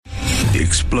The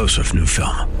explosive new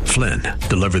film, Flynn,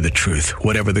 deliver the truth,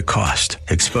 whatever the cost,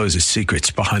 exposes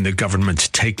secrets behind the government's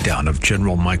takedown of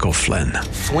General Michael Flynn.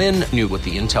 Flynn knew what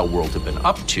the intel world had been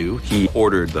up to. He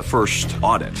ordered the first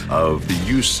audit of the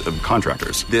use of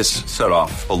contractors. This set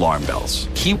off alarm bells.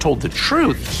 He told the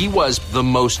truth. He was the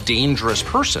most dangerous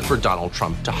person for Donald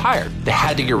Trump to hire. They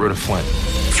had to get rid of Flynn.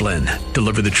 Flynn,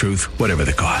 deliver the truth, whatever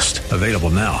the cost. Available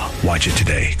now. Watch it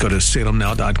today. Go to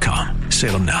salemnow.com.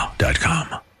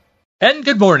 salemnow.com. And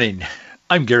good morning.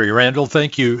 I'm Gary Randall.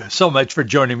 Thank you so much for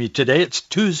joining me today. It's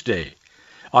Tuesday,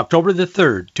 October the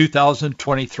 3rd,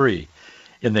 2023,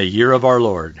 in the year of our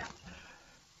Lord.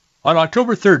 On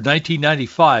October 3rd,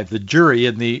 1995, the jury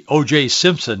in the O.J.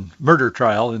 Simpson murder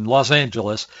trial in Los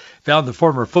Angeles found the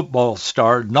former football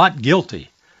star not guilty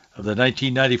of the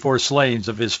 1994 slayings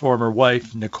of his former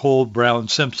wife, Nicole Brown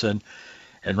Simpson,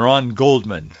 and Ron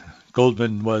Goldman.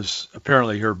 Goldman was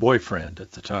apparently her boyfriend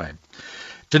at the time.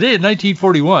 Today in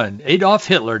 1941, Adolf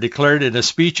Hitler declared in a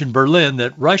speech in Berlin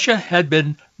that Russia had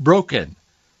been broken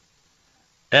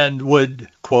and would,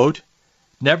 quote,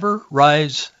 never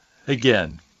rise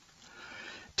again.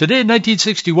 Today in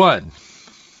 1961,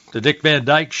 the Dick Van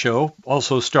Dyke Show,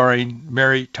 also starring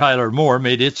Mary Tyler Moore,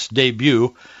 made its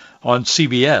debut on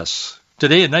CBS.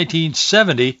 Today in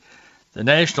 1970, the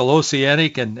National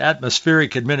Oceanic and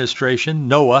Atmospheric Administration,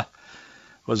 NOAA,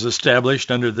 was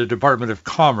established under the Department of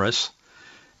Commerce.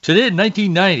 Today in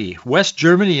 1990, West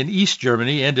Germany and East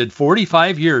Germany ended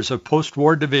 45 years of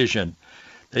post-war division.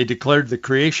 They declared the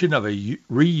creation of a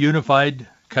reunified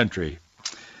country.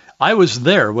 I was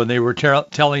there when they were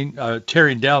tearing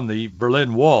down the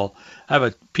Berlin Wall. I have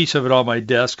a piece of it on my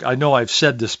desk. I know I've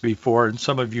said this before, and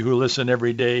some of you who listen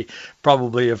every day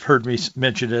probably have heard me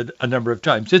mention it a number of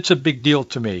times. It's a big deal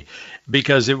to me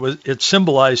because it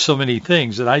symbolized so many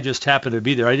things, and I just happened to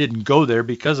be there. I didn't go there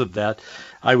because of that.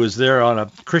 I was there on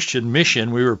a Christian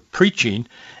mission. We were preaching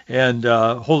and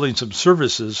holding some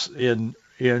services in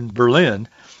Berlin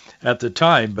at the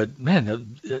time. But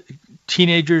man,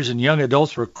 teenagers and young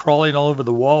adults were crawling all over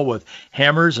the wall with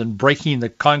hammers and breaking the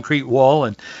concrete wall.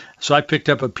 And so I picked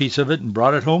up a piece of it and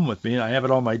brought it home with me. And I have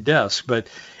it on my desk. But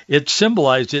it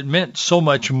symbolized, it meant so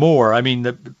much more. I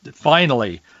mean,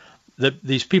 finally,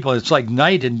 these people, it's like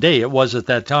night and day it was at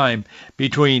that time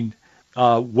between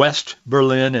West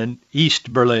Berlin and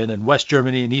East Berlin and West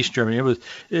Germany and East Germany. It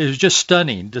was just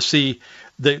stunning to see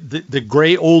the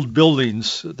gray old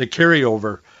buildings, the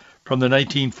carryover from the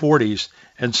 1940s,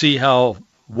 and see how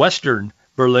Western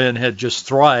Berlin had just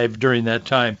thrived during that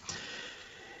time.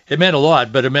 It meant a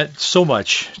lot, but it meant so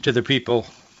much to the people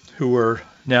who were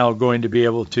now going to be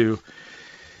able to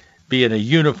be in a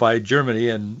unified Germany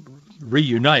and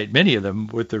reunite, many of them,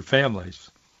 with their families.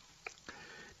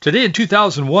 Today in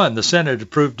 2001, the Senate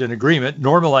approved an agreement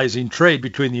normalizing trade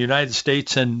between the United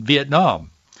States and Vietnam.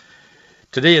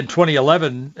 Today in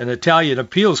 2011, an Italian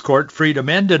appeals court freed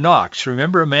Amanda Knox.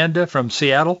 Remember Amanda from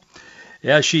Seattle?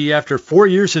 Yeah, after 4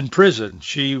 years in prison,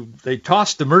 they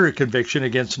tossed the murder conviction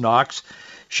against Knox.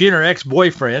 She and her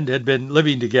ex-boyfriend had been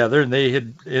living together, and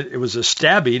it was a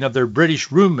stabbing of their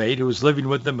British roommate who was living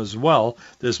with them as well,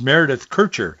 this Meredith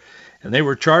Kircher. And they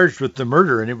were charged with the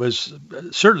murder, and it was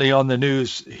certainly on the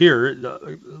news here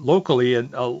locally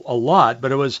and a lot,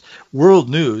 but it was world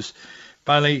news.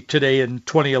 Finally, today in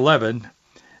 2011,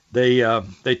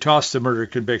 they tossed the murder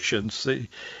convictions.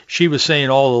 She was saying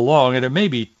all along, and it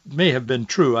may have been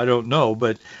true, I don't know,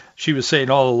 but she was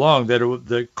saying all along that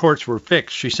the courts were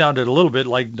fixed. She sounded a little bit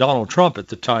like Donald Trump at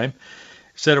the time.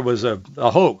 Said it was a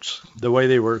hoax, the way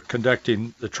they were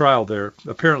conducting the trial there.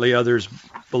 Apparently others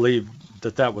believe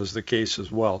that was the case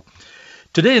as well.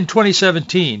 Today in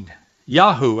 2017,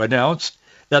 Yahoo announced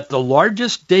that the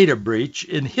largest data breach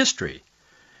in history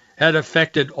had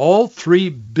affected all 3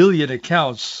 billion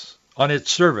accounts on its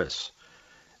service,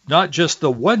 not just the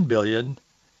 1 billion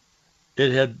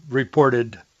it had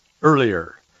reported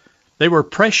earlier. They were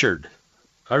pressured.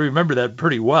 I remember that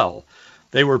pretty well.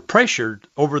 They were pressured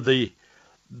over the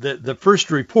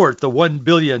first report, the 1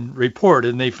 billion report,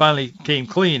 and they finally came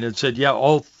clean and said, yeah,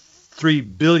 all 3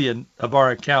 billion of our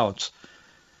accounts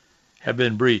have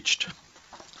been breached.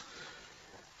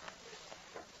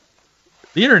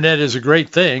 The internet is a great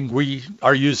thing. We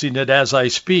are using it as I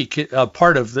speak. At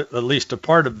least a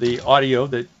part of the audio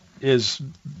that is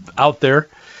out there.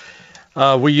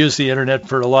 We use the internet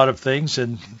for a lot of things,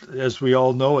 and as we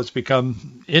all know, it's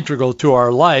become integral to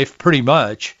our life pretty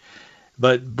much.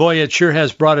 But boy, it sure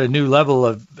has brought a new level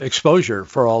of exposure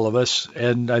for all of us,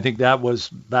 and I think that was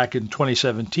back in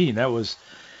 2017. That was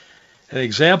an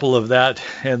example of that,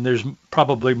 and there's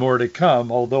probably more to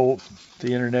come, although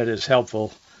the internet is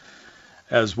helpful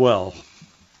as well.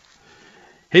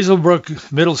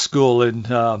 Hazelbrook Middle School in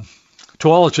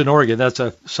Tualatin, Oregon. That's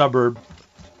a suburb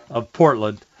of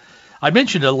Portland. I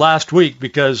mentioned it last week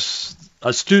because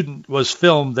a student was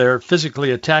filmed there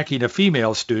physically attacking a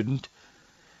female student,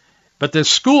 but the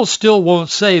school still won't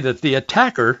say that the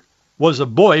attacker was a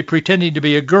boy pretending to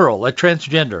be a girl, a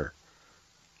transgender.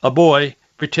 A boy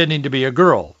pretending to be a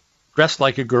girl, dressed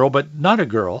like a girl, but not a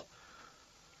girl.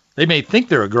 They may think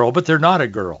they're a girl, but they're not a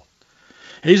girl.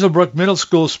 Hazelbrook Middle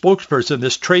School spokesperson,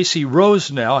 this Tracy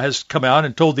Rose, now has come out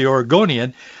and told the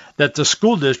Oregonian that the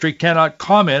school district cannot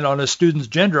comment on a student's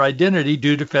gender identity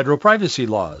due to federal privacy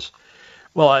laws.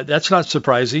 Well, that's not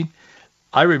surprising.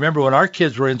 I remember when our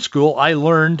kids were in school, I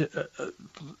learned,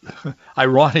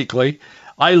 ironically,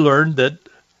 that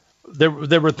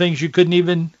there were things you couldn't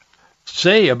even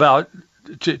say about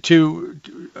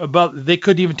they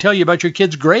couldn't even tell you about your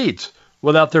kids' grades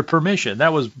without their permission.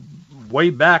 That was way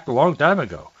back a long time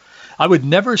ago. I would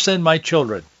never send my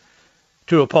children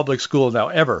to a public school now,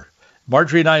 ever.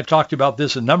 Marjorie and I have talked about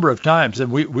this a number of times,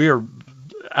 and we are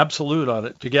absolute on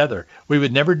it together. We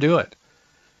would never do it.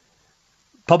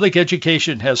 Public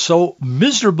education has so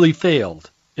miserably failed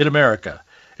in America.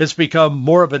 It's become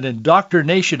more of an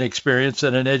indoctrination experience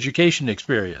than an education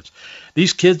experience.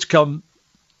 These kids come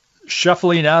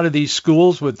shuffling out of these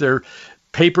schools with their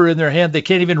paper in their hand. They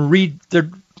can't even read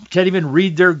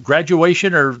their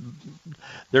graduation or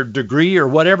their degree or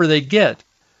whatever they get.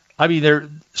 I mean, they're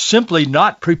simply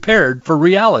not prepared for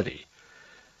reality.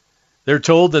 They're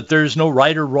told that there's no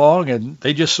right or wrong, and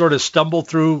they just sort of stumble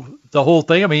through the whole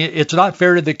thing. I mean, it's not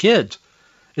fair to the kids.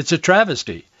 It's a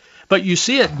travesty. But you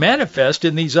see it manifest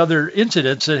in these other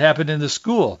incidents that happen in the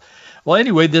school. Well,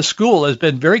 anyway, this school has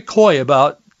been very coy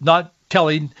about not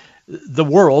telling the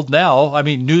world now. I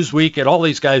mean, Newsweek and all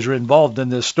these guys are involved in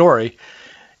this story.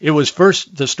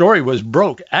 The story was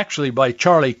broke actually by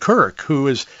Charlie Kirk, who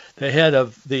is the head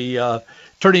of the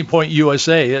Turning Point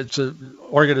USA. It's an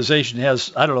organization that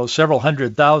has, I don't know, several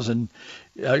 100,000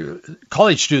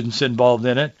 college students involved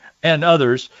in it and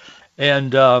others.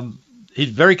 And he's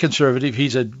very conservative.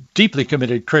 He's a deeply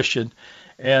committed Christian.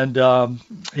 And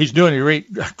he's doing a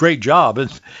great job.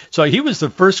 And so he was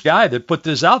the first guy that put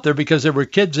this out there because there were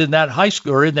kids in that high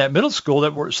school or in that middle school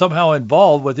that were somehow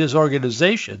involved with his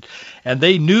organization. And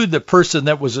they knew the person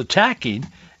that was attacking,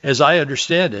 as I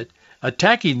understand it,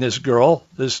 attacking this boy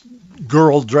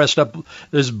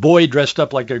dressed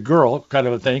up like a girl kind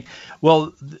of a thing.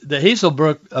 Well, the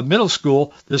Hazelbrook Middle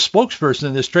School, the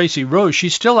spokesperson, this Tracy Rose,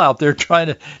 she's still out there trying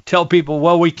to tell people,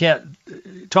 well, we can't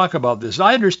talk about this.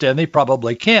 I understand they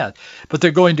probably can't, but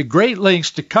they're going to great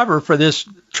lengths to cover for this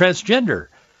transgender.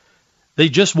 They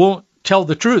just won't tell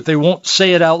the truth. They won't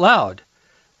say it out loud.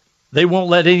 They won't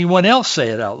let anyone else say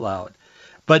it out loud.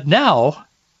 But now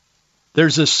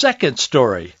there's a second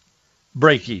story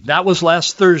breaking. That was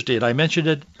last Thursday, and I mentioned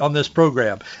it on this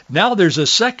program. Now there's a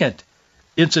second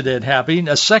incident happening,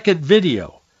 a second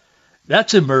video.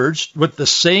 That's emerged with the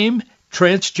same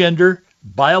transgender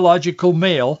biological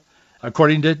male,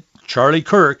 according to Charlie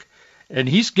Kirk, and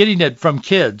he's getting it from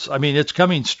kids. I mean, it's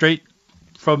coming straight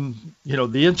from,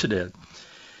 the incident.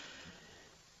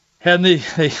 And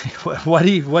what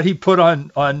he put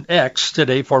on X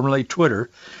today, formerly Twitter,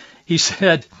 he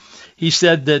said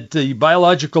that the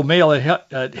biological male at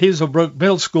Hazelbrook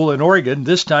Middle School in Oregon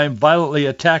this time violently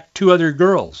attacked two other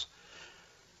girls.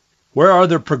 Where are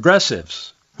the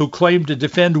progressives who claim to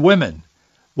defend women?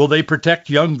 Will they protect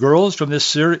young girls from this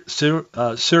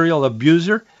serial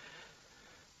abuser?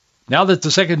 Now that the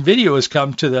second video has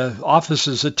come to the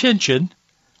office's attention,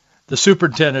 the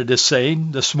superintendent is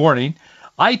saying this morning,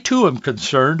 I too am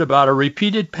concerned about a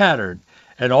repeated pattern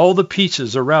and all the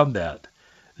pieces around that.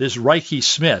 This Reiki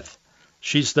Smith,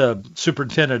 she's the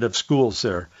superintendent of schools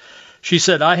there. She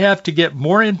said, I have to get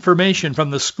more information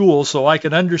from the school so I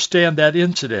can understand that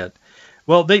incident.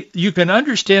 Well, you can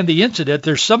understand the incident.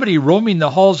 There's somebody roaming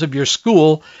the halls of your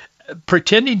school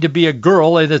pretending to be a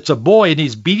girl, and it's a boy, and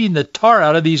he's beating the tar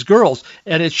out of these girls,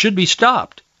 and it should be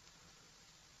stopped.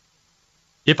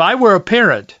 If I were a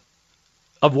parent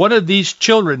of one of these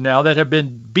children now that have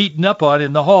been beaten up on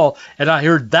in the hall, and I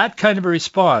heard that kind of a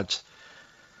response,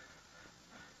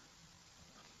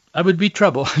 I would be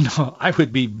troubled. No, I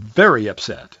would be very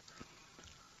upset.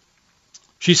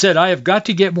 She said, I have got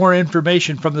to get more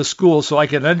information from the school so I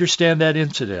can understand that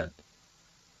incident,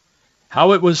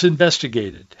 how it was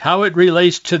investigated, how it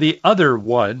relates to the other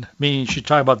one, meaning she's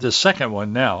talking about the second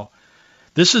one now.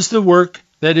 This is the work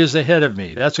that is ahead of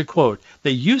me. That's a quote. They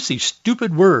use these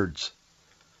stupid words.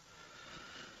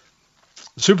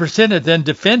 The superintendent then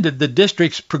defended the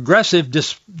district's progressive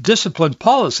discipline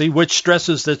policy, which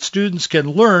stresses that students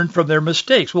can learn from their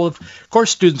mistakes. Well, of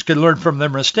course students can learn from their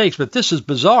mistakes, but this is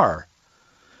bizarre.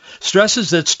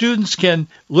 Stresses that students can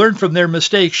learn from their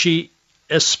mistakes,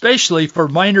 especially for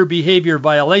minor behavior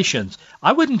violations.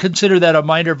 I wouldn't consider that a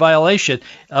minor violation,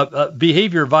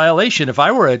 behavior violation. If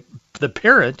I were the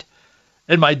parent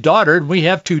and my daughter, and we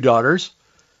have 2 daughters,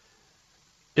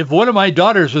 if one of my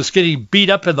daughters was getting beat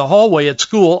up in the hallway at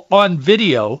school on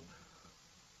video,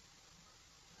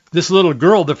 this little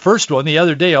girl, the first one, the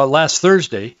other day, last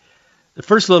Thursday, the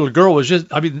first little girl was just,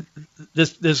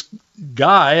 this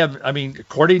guy,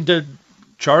 according to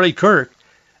Charlie Kirk,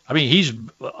 he's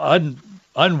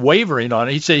unwavering on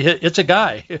it. He said, it's a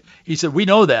guy. He said, we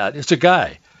know that. It's a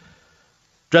guy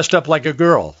dressed up like a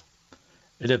girl.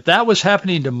 And if that was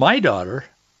happening to my daughter,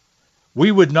 we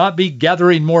would not be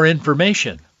gathering more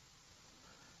information.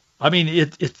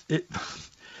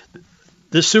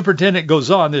 This superintendent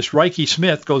goes on, this Reiki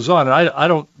Smith goes on, and I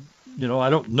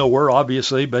don't know her,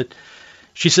 obviously, but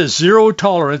she says zero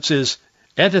tolerance is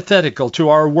antithetical to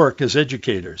our work as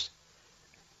educators.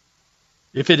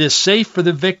 If it is safe for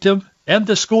the victim and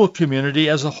the school community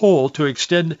as a whole to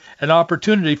extend an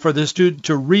opportunity for the student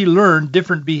to relearn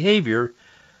different behavior,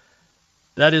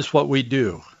 that is what we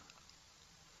do.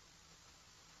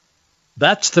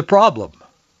 That's the problem.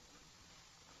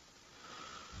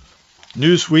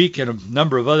 Newsweek and a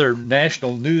number of other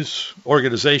national news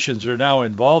organizations are now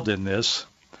involved in this.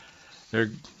 They're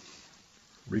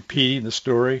repeating the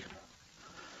story,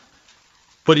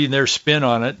 putting their spin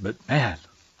on it, but man.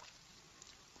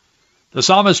 The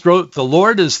psalmist wrote, "The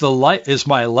Lord is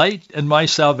my light and my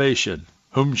salvation.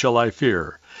 Whom shall I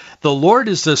fear? The Lord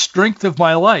is the strength of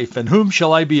my life, and whom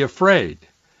shall I be afraid?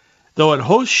 Though an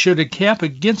host should encamp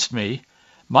against me,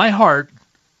 my heart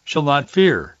shall not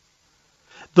fear.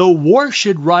 Though war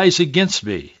should rise against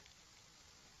me,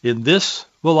 in this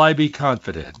will I be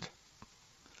confident."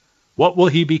 What will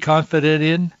he be confident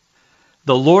in?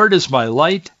 The Lord is my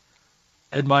light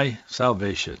and my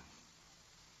salvation.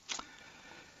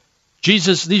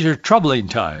 Jesus, these are troubling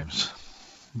times.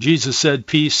 Jesus said,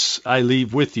 "Peace I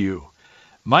leave with you.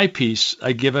 My peace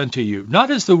I give unto you. Not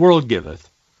as the world giveth,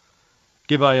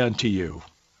 give I unto you.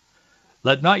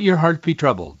 Let not your heart be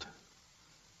troubled,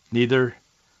 neither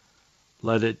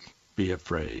let it be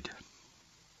afraid."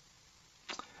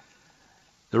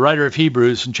 The writer of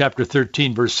Hebrews in chapter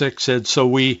 13, verse 6 said,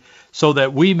 so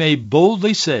that we may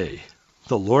boldly say,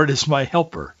 "The Lord is my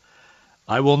helper.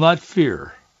 I will not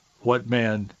fear what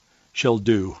man shall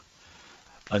do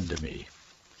unto me."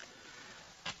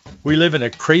 We live in a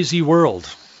crazy world,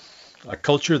 a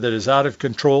culture that is out of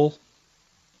control.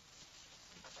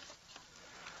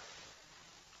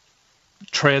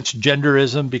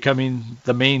 Transgenderism becoming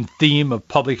the main theme of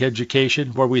public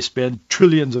education, where we spend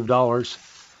trillions of dollars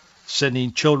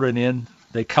sending children in.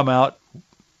 They come out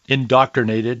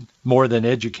indoctrinated more than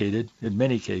educated in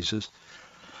many cases.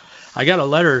 I got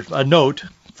a note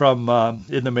from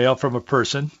in the mail from a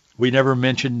person. We never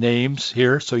mention names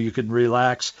here, so you can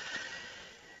relax.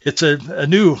 It's a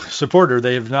new supporter.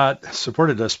 They have not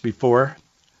supported us before.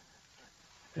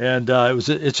 And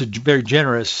it's a very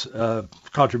generous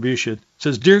contribution. It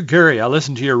says, "Dear Gary, I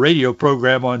listened to your radio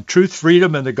program on truth,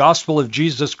 freedom, and the gospel of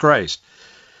Jesus Christ.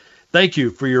 Thank you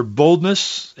for your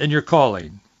boldness and your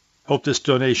calling. Hope this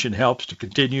donation helps to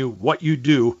continue what you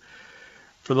do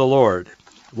for the Lord."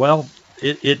 Well,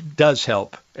 it does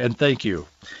help, and thank you.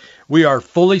 We are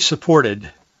fully supported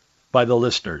by the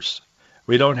listeners.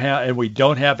 We don't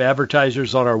have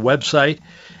advertisers on our website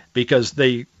because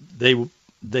they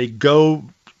go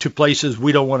to places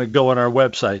we don't want to go on our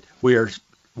website. We are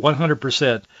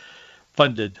 100%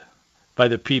 funded by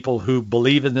the people who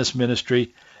believe in this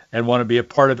ministry and want to be a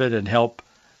part of it and help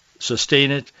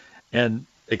sustain it and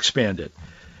expand it.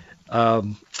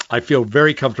 I feel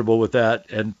very comfortable with that,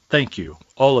 and thank you,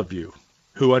 all of you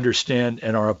who understand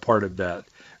and are a part of that.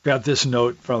 Got this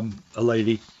note from a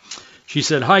lady. She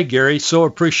said, "Hi, Gary. So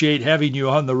appreciate having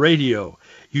you on the radio.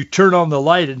 You turn on the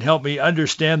light and help me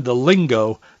understand the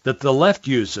lingo that the left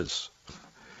uses."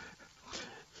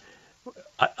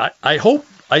 I hope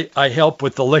I help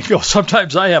with the lingo.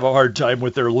 Sometimes I have a hard time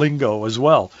with their lingo as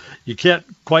well. You can't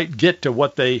quite get to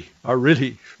what they are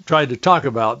really trying to talk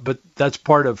about, but that's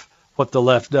part of what the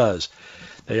left does.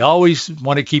 They always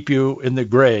want to keep you in the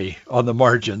gray on the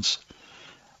margins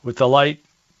with the light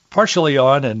partially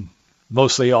on and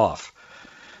mostly off.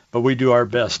 But we do our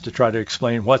best to try to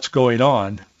explain what's going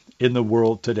on in the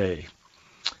world today.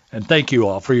 And thank you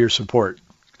all for your support.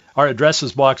 Our address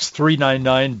is Box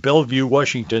 399, Bellevue,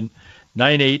 Washington,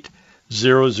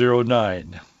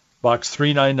 98009. Box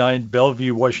 399,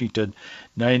 Bellevue, Washington,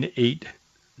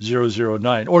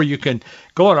 98009. Or you can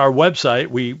go on our website.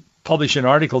 We publish an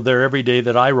article there every day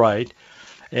that I write,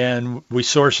 and we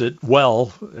source it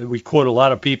well. We quote a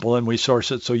lot of people, and we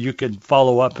source it, so you can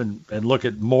follow up and look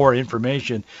at more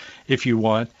information if you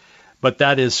want. But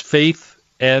that is Faith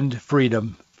and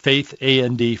Freedom, Faith,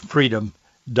 A-N-D,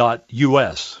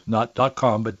 freedom.us, not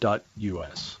 .com, but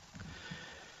 .us.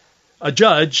 A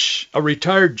judge, a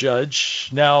retired judge,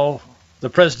 now the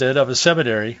president of a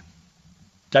seminary,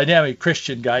 dynamic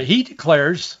Christian guy, he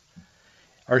declares,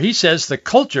 or he says, the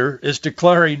culture is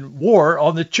declaring war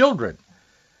on the children.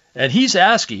 And he's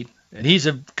asking, and he's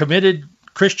a committed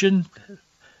Christian,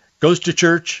 goes to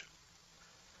church,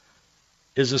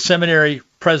 is a seminary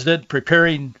president,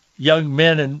 preparing young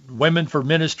men and women for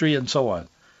ministry and so on.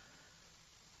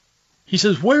 He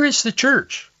says, where is the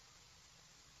church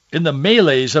in the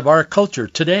melees of our culture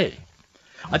today?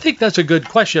 I think that's a good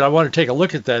question. I want to take a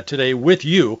look at that today with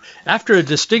you. After a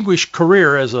distinguished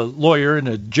career as a lawyer and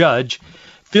a judge,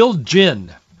 Phil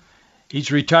Ginn,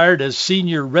 he's retired as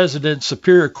senior resident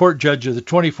Superior Court judge of the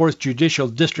 24th Judicial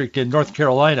District in North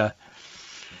Carolina.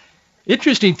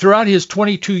 Interesting, throughout his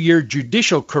 22-year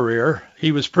judicial career,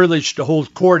 he was privileged to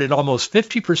hold court in almost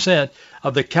 50%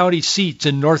 of the county seats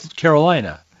in North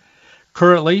Carolina.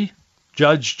 Currently,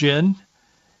 Judge Ginn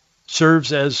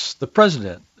serves as the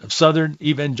president of Southern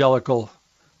Evangelical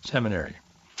Seminary.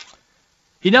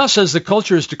 He now says the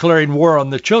culture is declaring war on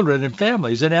the children and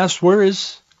families, and asks, where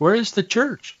is the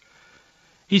church?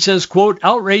 He says, quote,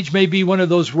 outrage may be one of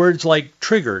those words like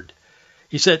triggered.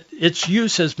 He said its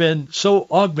use has been so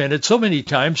augmented so many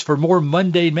times for more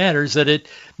mundane matters that it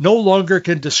no longer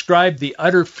can describe the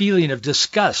utter feeling of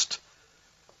disgust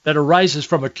that arises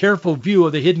from a careful view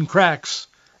of the hidden cracks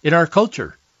in our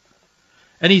culture.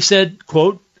 And he said,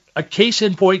 quote, a case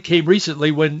in point came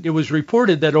recently when it was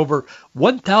reported that over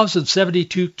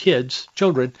 1,072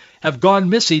 children, have gone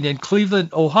missing in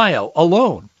Cleveland, Ohio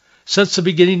alone since the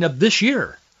beginning of this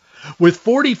year, with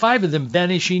 45 of them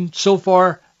vanishing so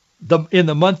far in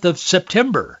the month of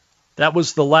September. That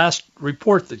was the last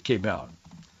report that came out.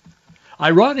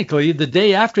 Ironically, the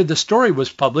day after the story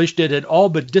was published, it had all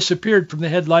but disappeared from the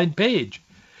headline page.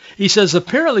 He says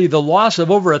apparently the loss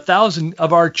of over 1,000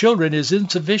 of our children is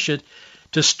insufficient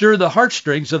to stir the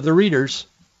heartstrings of the readers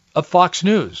of Fox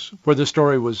News, where the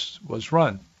story was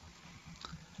run.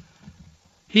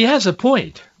 He has a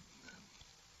point.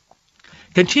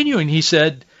 Continuing, he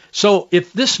said, so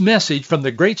if this message from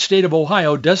the great state of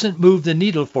Ohio doesn't move the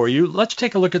needle for you, let's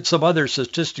take a look at some other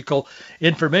statistical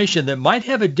information that might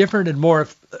have a different and more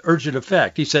urgent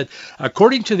effect. He said,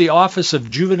 according to the Office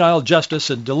of Juvenile Justice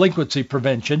and Delinquency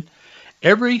Prevention,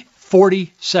 every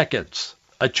 40 seconds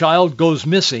a child goes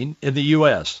missing in the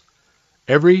U.S.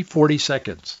 Every 40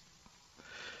 seconds.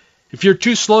 If you're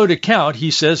too slow to count,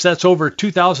 he says, that's over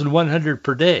 2,100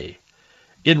 per day.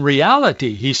 In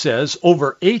reality, he says,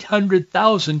 over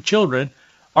 800,000 children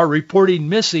are reporting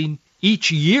missing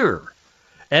each year,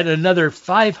 and another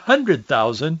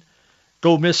 500,000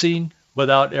 go missing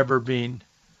without ever being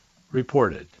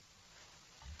reported.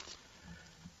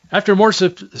 After more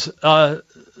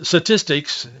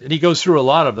statistics, and he goes through a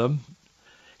lot of them,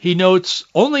 he notes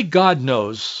only God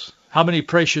knows how many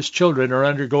precious children are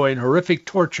undergoing horrific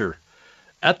torture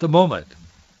at the moment,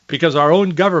 because our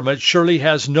own government surely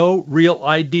has no real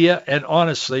idea and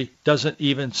honestly doesn't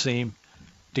even seem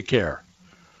to care.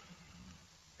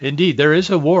 Indeed, there is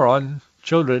a war on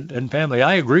children and family.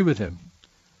 I agree with him.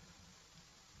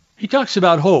 He talks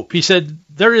about hope. He said,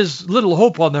 there is little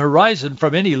hope on the horizon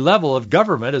from any level of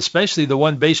government, especially the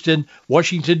one based in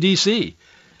Washington, D.C.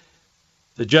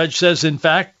 The judge says, in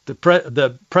fact,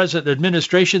 the present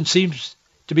administration seems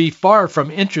to be far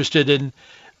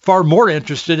more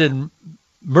interested in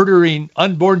murdering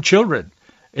unborn children,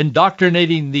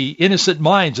 indoctrinating the innocent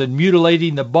minds, and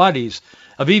mutilating the bodies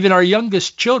of even our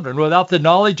youngest children without the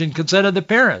knowledge and consent of the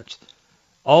parents,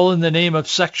 all in the name of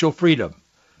sexual freedom.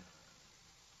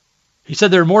 He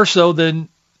said they're more so than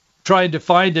trying to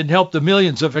find and help the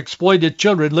millions of exploited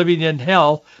children living in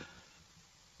hell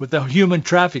with the human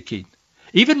trafficking.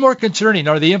 Even more concerning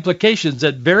are the implications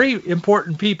that very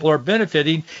important people are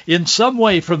benefiting in some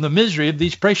way from the misery of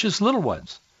these precious little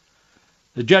ones.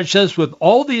 The judge says, with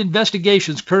all the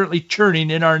investigations currently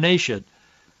churning in our nation,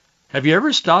 have you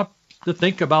ever stopped to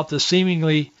think about the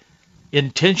seemingly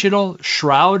intentional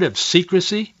shroud of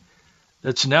secrecy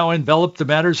that's now enveloped the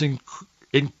matters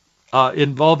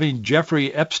involving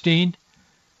Jeffrey Epstein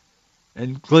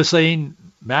and Ghislaine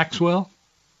Maxwell?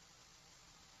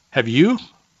 Have you?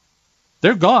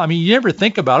 They're gone. I mean, you never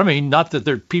think about them. I mean, not that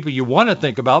they're people you want to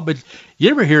think about, but you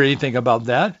never hear anything about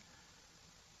that.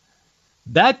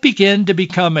 That began to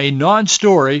become a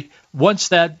non-story once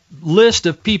that list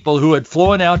of people who had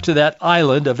flown out to that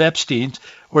island of Epstein's,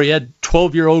 where he had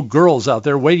 12-year-old girls out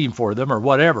there waiting for them or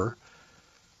whatever,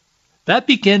 that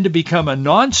began to become a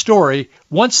non-story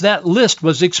once that list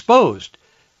was exposed.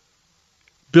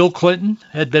 Bill Clinton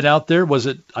had been out there, was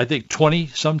it, I think, 20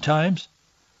 sometimes?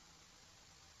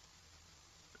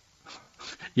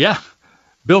 Yeah,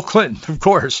 Bill Clinton, of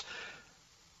course.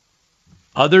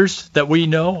 Others that we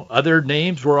know, other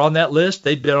names were on that list.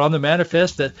 They'd been on the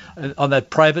manifest, on that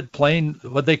private plane,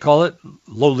 what they call it,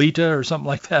 Lolita or something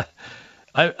like that.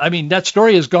 I mean, that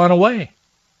story has gone away.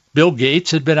 Bill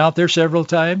Gates had been out there several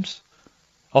times.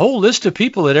 A whole list of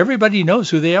people that everybody knows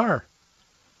who they are.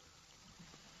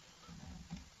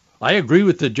 I agree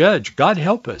with the judge. God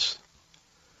help us.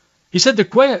 He said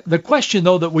the question,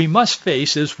 though, that we must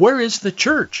face is, where is the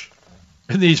church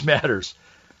in these matters?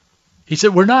 He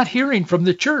said, we're not hearing from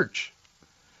the church.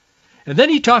 And then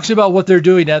he talks about what they're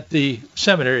doing at the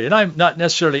seminary. And I'm not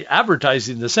necessarily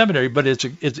advertising the seminary, but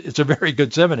it's a very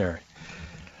good seminary.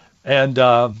 And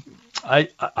I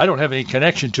don't have any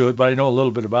connection to it, but I know a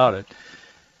little bit about it.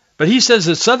 But he says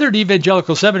at Southern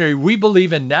Evangelical Seminary, we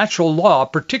believe in natural law,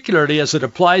 particularly as it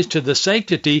applies to the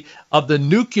sanctity of the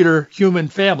nuclear human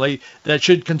family that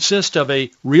should consist of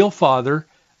a real father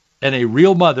and a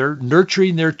real mother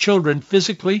nurturing their children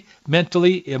physically,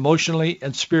 mentally, emotionally,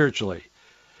 and spiritually.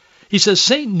 He says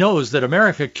Satan knows that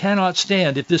America cannot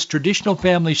stand if this traditional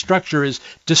family structure is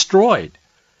destroyed.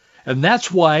 And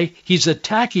that's why he's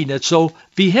attacking it so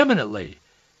vehemently.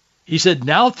 He said,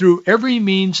 now through every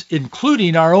means,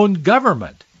 including our own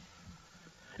government.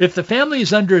 If the family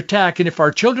is under attack and if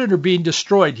our children are being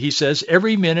destroyed, he says,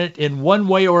 every minute in one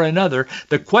way or another,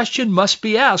 the question must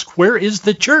be asked, where is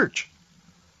the church?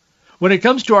 When it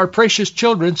comes to our precious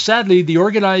children, sadly, the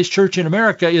organized church in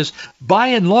America is, by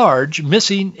and large,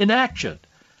 missing in action.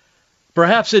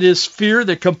 Perhaps it is fear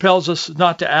that compels us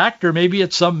not to act, or maybe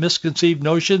it's some misconceived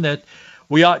notion that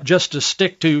we ought just to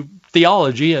stick to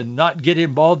theology and not get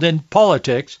involved in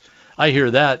politics. I hear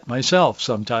that myself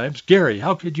sometimes. Gary,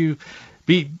 how could you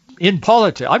be in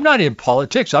politics? I'm not in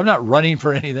politics. I'm not running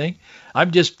for anything.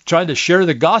 I'm just trying to share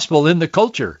the gospel in the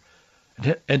culture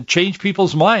and change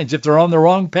people's minds if they're on the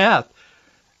wrong path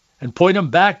and point them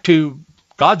back to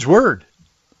God's word.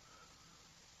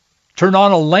 Turn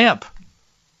on a lamp.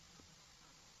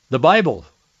 The Bible,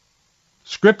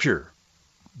 Scripture,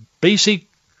 basic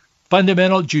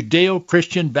fundamental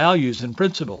Judeo-Christian values and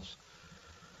principles.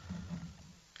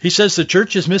 He says the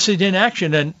church is missing in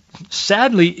action, and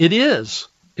sadly it is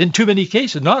in too many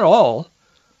cases. Not all,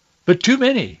 but too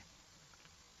many.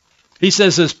 He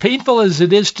says as painful as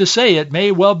it is to say, it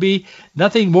may well be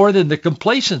nothing more than the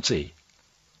complacency,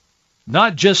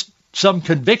 not just some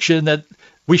conviction that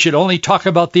we should only talk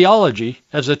about theology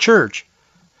as a church.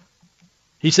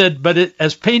 He said, but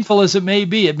as painful as it may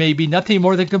be nothing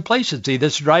more than complacency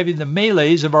that's driving the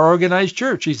melees of our organized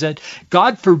church. He said,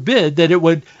 God forbid that it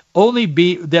would only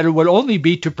be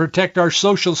to protect our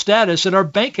social status and our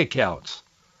bank accounts.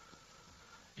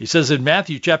 He says in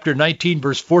Matthew chapter 19,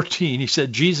 verse 14, he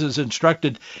said, Jesus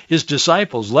instructed his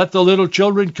disciples, let the little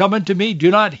children come unto me, do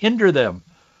not hinder them.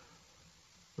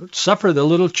 Suffer the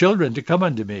little children to come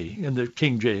unto me, in the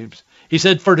King James. He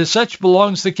said, for to such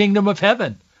belongs the kingdom of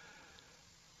heaven.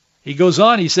 He goes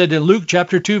on, he said in Luke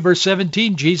chapter 2, verse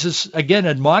 17, Jesus again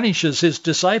admonishes his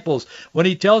disciples when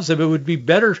he tells them it would be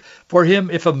better for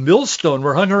him if a millstone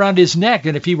were hung around his neck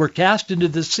and if he were cast into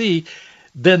the sea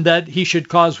than that he should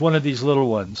cause one of these little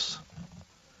ones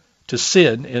to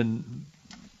sin, in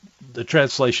the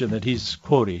translation that he's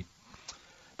quoting.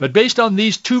 But based on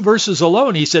these two verses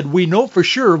alone, he said, we know for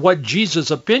sure what Jesus'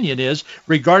 opinion is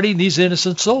regarding these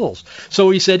innocent souls.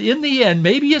 So he said, in the end,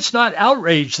 maybe it's not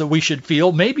outrage that we should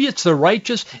feel. Maybe it's the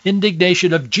righteous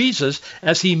indignation of Jesus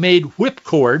as he made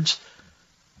whipcords,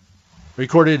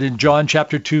 recorded in John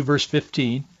chapter 2, verse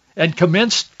 15, and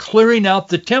commenced clearing out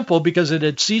the temple because it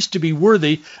had ceased to be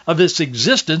worthy of its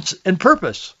existence and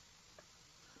purpose.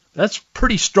 That's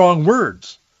pretty strong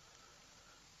words.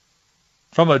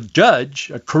 From a judge,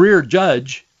 a career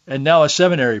judge, and now a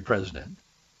seminary president.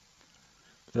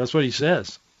 That's what he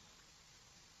says.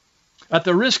 At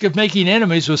the risk of making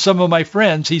enemies with some of my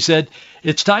friends, he said,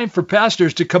 it's time for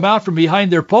pastors to come out from behind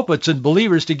their pulpits and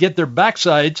believers to get their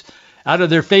backsides out of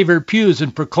their favorite pews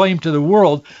and proclaim to the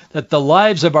world that the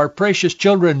lives of our precious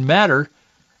children matter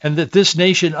and that this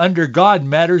nation under God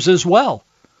matters as well.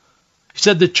 He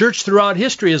said the church throughout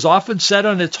history has often sat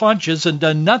on its haunches and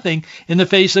done nothing in the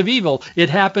face of evil. It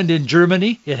happened in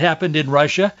Germany, it happened in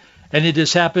Russia, and it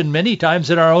has happened many times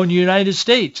in our own United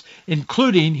States,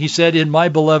 including, he said, in my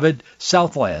beloved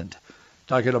Southland,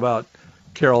 talking about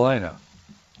Carolina.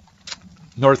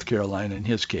 North Carolina in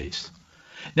his case.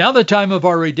 Now the time of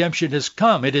our redemption has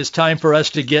come. It is time for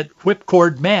us to get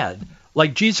whipcord mad,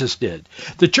 like Jesus did.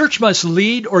 The church must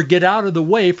lead or get out of the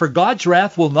way, for God's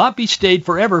wrath will not be stayed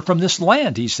forever from this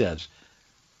land, he says.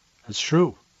 That's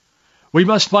true. We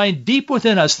must find deep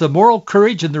within us the moral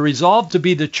courage and the resolve to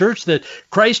be the church that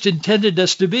Christ intended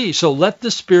us to be. So let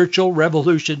the spiritual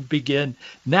revolution begin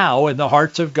now in the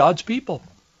hearts of God's people.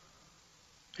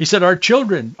 He said our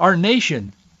children, our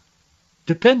nation,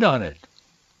 depend on it.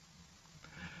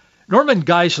 Norman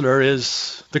Geisler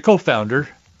is the co-founder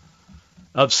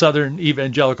of Southern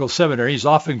Evangelical Seminary. He's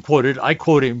often quoted. I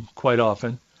quote him quite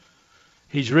often.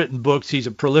 He's written books. He's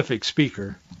a prolific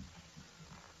speaker.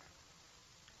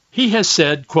 He has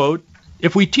said, quote,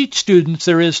 if we teach students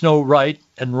there is no right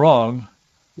and wrong,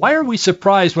 why are we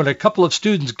surprised when a couple of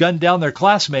students gun down their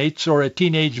classmates or a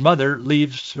teenage mother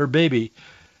leaves her baby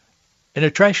in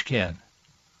a trash can?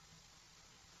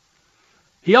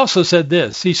 He also said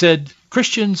this. He said,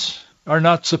 Christians are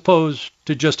not supposed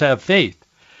to just have faith.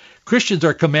 Christians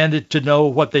are commanded to know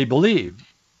what they believe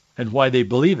and why they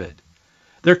believe it.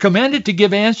 They're commanded to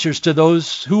give answers to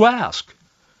those who ask.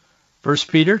 1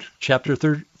 Peter chapter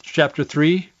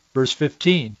 3, verse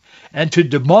 15. And to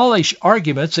demolish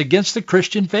arguments against the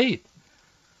Christian faith.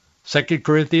 2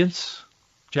 Corinthians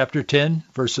chapter 10,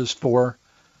 verses 4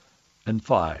 and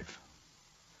 5.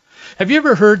 Have you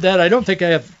ever heard that? I don't think I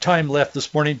have time left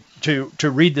this morning to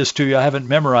read this to you. I haven't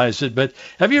memorized it, but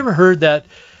have you ever heard that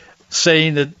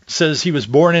saying that says he was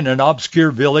born in an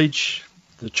obscure village,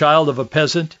 the child of a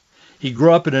peasant? He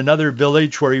grew up in another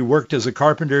village where he worked as a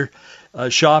carpenter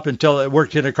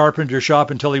worked in a carpenter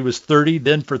shop until he was 30.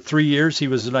 Then for 3 years he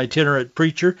was an itinerant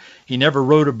preacher. He never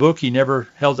wrote a book. He never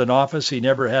held an office. He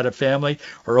never had a family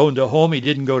or owned a home. He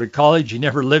didn't go to college. He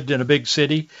never lived in a big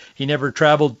city. He never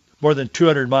traveled more than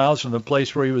 200 miles from the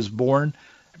place where he was born.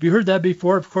 Have you heard that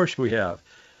before? Of course we have.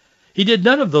 He did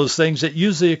none of those things that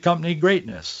usually accompany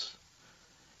greatness.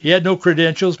 He had no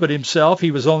credentials but himself. He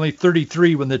was only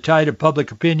 33 when the tide of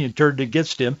public opinion turned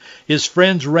against him. His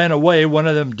friends ran away. One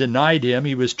of them denied him.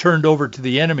 He was turned over to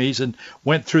the enemies and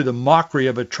went through the mockery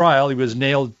of a trial. He was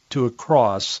nailed to a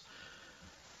cross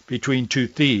between two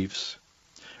thieves.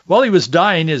 While he was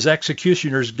dying, his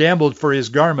executioners gambled for his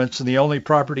garments and the only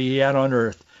property he had on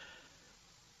earth.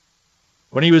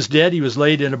 When he was dead, he was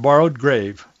laid in a borrowed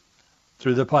grave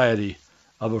through the piety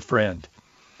of a friend.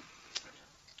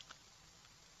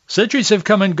 Centuries have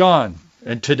come and gone,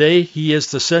 and today he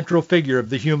is the central figure of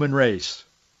the human race.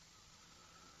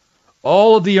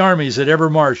 All of the armies that ever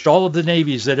marched, all of the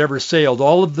navies that ever sailed,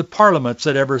 all of the parliaments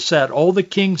that ever sat, all the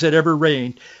kings that ever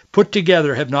reigned, put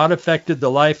together have not affected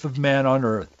the life of man on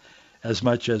earth as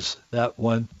much as that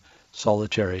one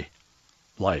solitary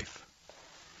life.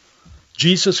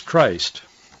 Jesus Christ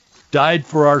died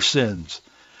for our sins,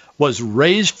 was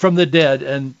raised from the dead,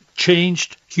 and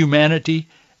changed humanity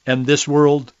and this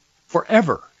world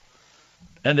forever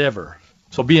and ever.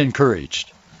 So be encouraged.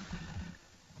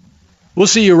 We'll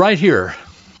see you right here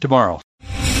tomorrow.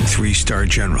 3-star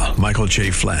General Michael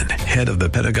J. Flynn, head of the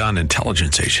Pentagon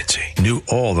Intelligence Agency, knew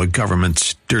all the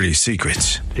government's dirty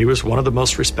secrets. He was one of the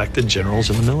most respected generals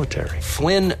in the military.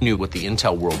 Flynn knew what the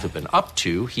intel world had been up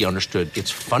to. He understood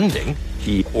its funding.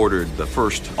 He ordered the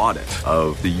first audit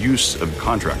of the use of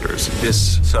contractors.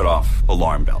 This set off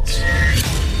alarm bells.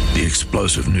 The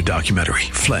explosive new documentary,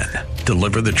 Flynn,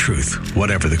 Deliver the Truth,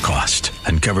 Whatever the Cost,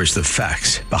 uncovers the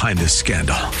facts behind this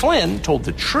scandal. Flynn told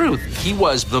the truth. He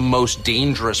was the most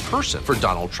dangerous person for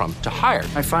Donald Trump to hire.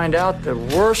 I find out the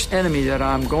worst enemy that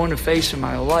I'm going to face in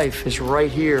my life is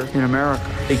right here in America.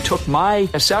 They took my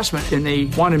assessment and they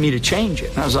wanted me to change it.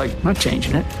 And I was like, I'm not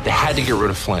changing it. They had to get rid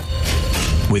of Flynn.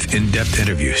 With in-depth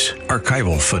interviews,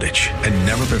 archival footage, and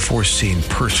never-before-seen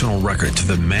personal records of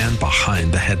the man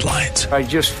behind the headlines. I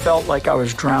just felt like I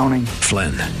was drowning.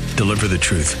 Flynn, Deliver the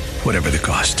Truth, Whatever the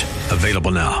Cost.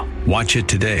 Available now. Watch it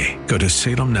today. Go to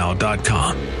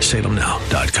salemnow.com.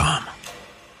 salemnow.com.